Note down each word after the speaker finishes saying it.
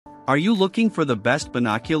Are you looking for the best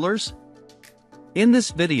binoculars? In this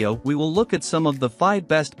video we will look at some of the 5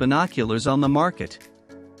 best binoculars on the market.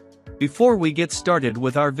 Before we get started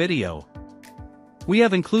with our video, we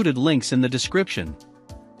have included links in the description,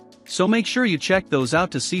 so make sure you check those out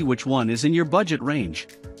to see which one is in your budget range.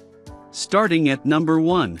 Starting at number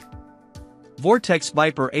 1. Vortex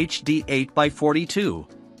Viper HD 8x42.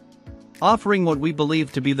 Offering what we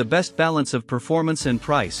believe to be the best balance of performance and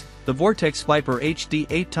price, the Vortex Viper HD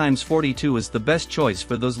 8x42 is the best choice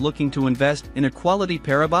for those looking to invest in a quality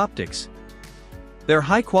pair of optics. Their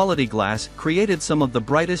high-quality glass created some of the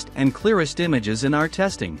brightest and clearest images in our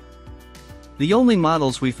testing. The only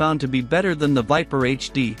models we found to be better than the Viper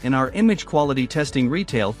HD in our image quality testing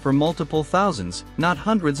retail for multiple thousands, not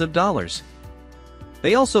hundreds of dollars.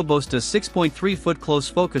 They also boast a 6.3-foot close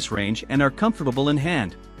focus range and are comfortable in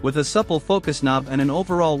hand, with a supple focus knob and an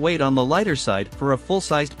overall weight on the lighter side for a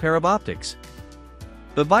full-sized pair of optics.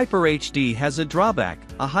 The Viper HD has a drawback: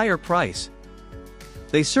 a higher price.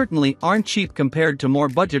 They certainly aren't cheap compared to more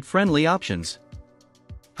budget-friendly options.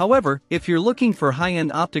 However, if you're looking for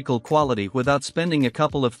high-end optical quality without spending a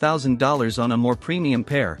couple of $1,000s on a more premium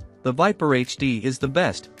pair, the Viper HD is the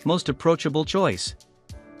best, most approachable choice.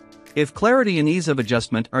 If clarity and ease of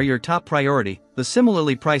adjustment are your top priority, the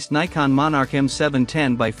similarly priced Nikon Monarch M7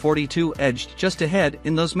 10x42 edged just ahead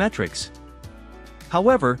in those metrics.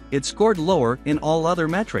 However, it scored lower in all other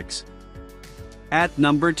metrics. At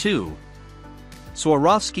number 2.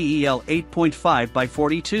 Swarovski EL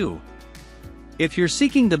 8.5x42. If you're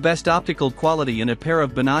seeking the best optical quality in a pair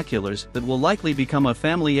of binoculars that will likely become a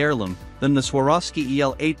family heirloom, then the Swarovski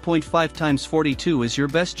EL 8.5x42 is your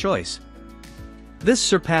best choice. This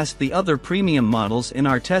surpassed the other premium models in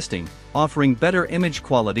our testing, offering better image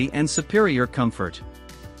quality and superior comfort.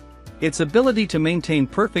 Its ability to maintain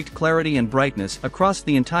perfect clarity and brightness across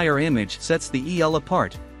the entire image sets the EL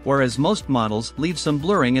apart, whereas most models leave some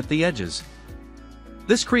blurring at the edges.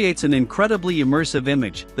 This creates an incredibly immersive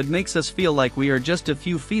image that makes us feel like we are just a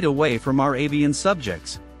few feet away from our avian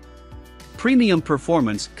subjects. Premium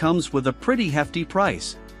performance comes with a pretty hefty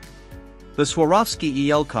price. The Swarovski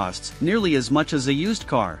EL costs nearly as much as a used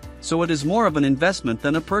car, so it is more of an investment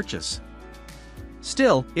than a purchase.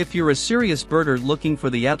 Still, if you're a serious birder looking for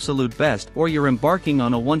the absolute best or you're embarking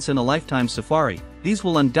on a once-in-a-lifetime safari, these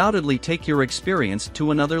will undoubtedly take your experience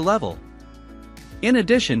to another level. In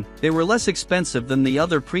addition, they were less expensive than the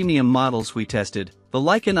other premium models we tested, the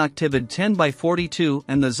Leica Noctivid 10x42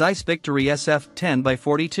 and the Zeiss Victory SF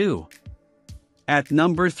 10x42. At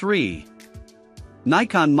number 3.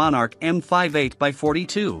 Nikon Monarch M5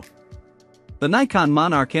 8x42. The Nikon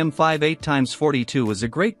Monarch M5 8x42 is a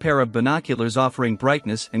great pair of binoculars offering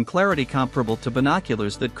brightness and clarity comparable to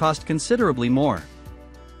binoculars that cost considerably more.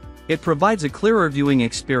 It provides a clearer viewing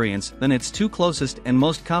experience than its two closest and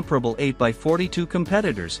most comparable 8x42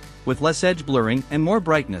 competitors, with less edge blurring and more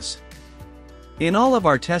brightness. In all of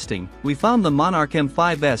our testing, we found the Monarch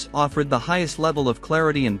M5S offered the highest level of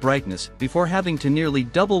clarity and brightness before having to nearly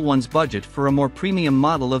double one's budget for a more premium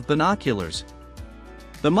model of binoculars.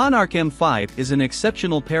 The Monarch M5 is an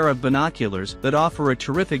exceptional pair of binoculars that offer a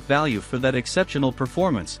terrific value for that exceptional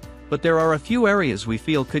performance, but there are a few areas we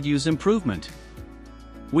feel could use improvement.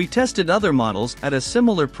 We tested other models at a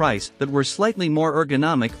similar price that were slightly more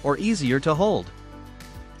ergonomic or easier to hold.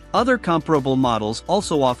 Other comparable models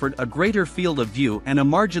also offered a greater field of view and a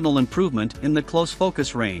marginal improvement in the close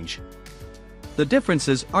focus range. The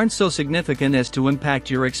differences aren't so significant as to impact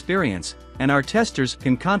your experience, and our testers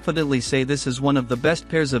can confidently say this is one of the best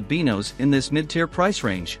pairs of binos in this mid-tier price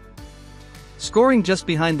range. Scoring just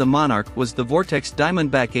behind the Monarch was the Vortex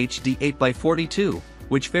Diamondback HD 8x42,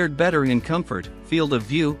 which fared better in comfort, field of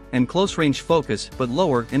view, and close-range focus but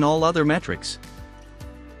lower in all other metrics.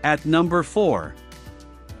 At number 4.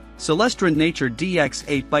 Celestron Nature DX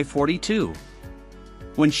 8x42.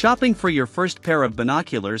 When shopping for your first pair of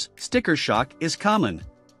binoculars, sticker shock is common.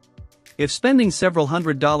 If spending several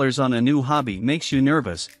 $100s on a new hobby makes you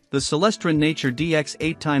nervous, the Celestron Nature DX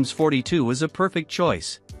 8x42 is a perfect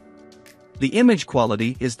choice. The image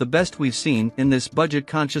quality is the best we've seen in this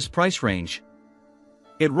budget-conscious price range.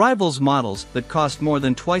 It rivals models that cost more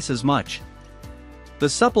than twice as much. The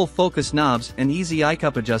supple focus knobs and easy eye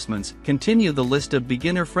cup adjustments continue the list of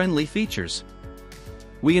beginner-friendly features.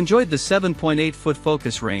 We enjoyed the 7.8-foot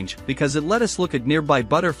focus range because it let us look at nearby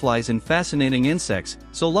butterflies and fascinating insects,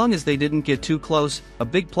 so long as they didn't get too close, a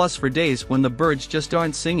big plus for days when the birds just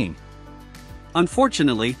aren't singing.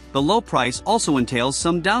 Unfortunately, the low price also entails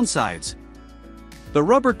some downsides. The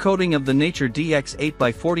rubber coating of the Nature DX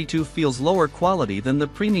 8x42 feels lower quality than the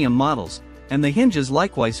premium models, and the hinges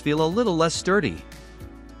likewise feel a little less sturdy.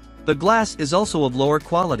 The glass is also of lower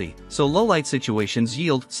quality, so low-light situations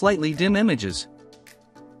yield slightly dim images.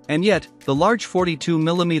 And yet, the large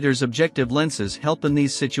 42mm objective lenses help in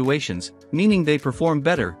these situations, meaning they perform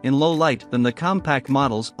better in low light than the compact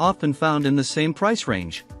models often found in the same price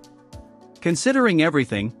range. Considering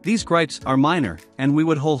everything, these gripes are minor, and we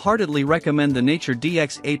would wholeheartedly recommend the Nature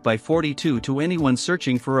DX8x42 to anyone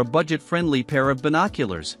searching for a budget-friendly pair of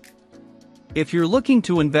binoculars. If you're looking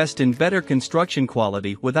to invest in better construction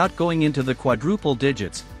quality without going into the quadruple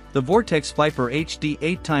digits, the Vortex Viper HD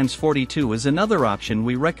 8x42 is another option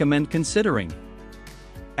we recommend considering.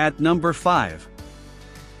 At number 5.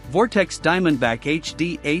 Vortex Diamondback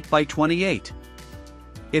HD 8x28.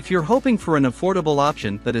 If you're hoping for an affordable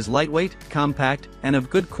option that is lightweight, compact, and of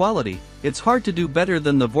good quality, it's hard to do better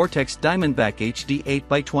than the Vortex Diamondback HD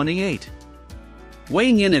 8x28.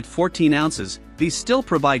 Weighing in at 14 ounces, these still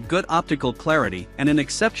provide good optical clarity and an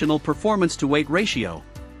exceptional performance-to-weight ratio.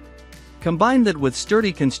 Combine that with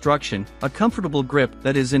sturdy construction, a comfortable grip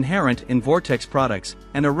that is inherent in Vortex products,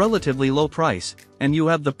 and a relatively low price, and you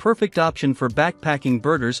have the perfect option for backpacking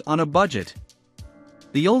birders on a budget.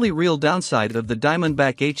 The only real downside of the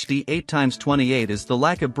Diamondback HD 8x28 is the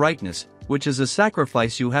lack of brightness, which is a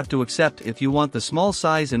sacrifice you have to accept if you want the small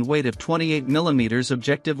size and weight of 28mm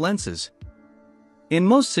objective lenses. In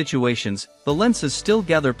most situations, the lenses still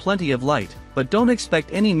gather plenty of light, but don't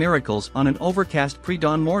expect any miracles on an overcast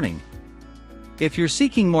pre-dawn morning. If you're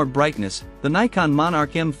seeking more brightness, the Nikon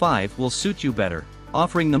Monarch M5 will suit you better,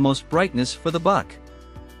 offering the most brightness for the buck.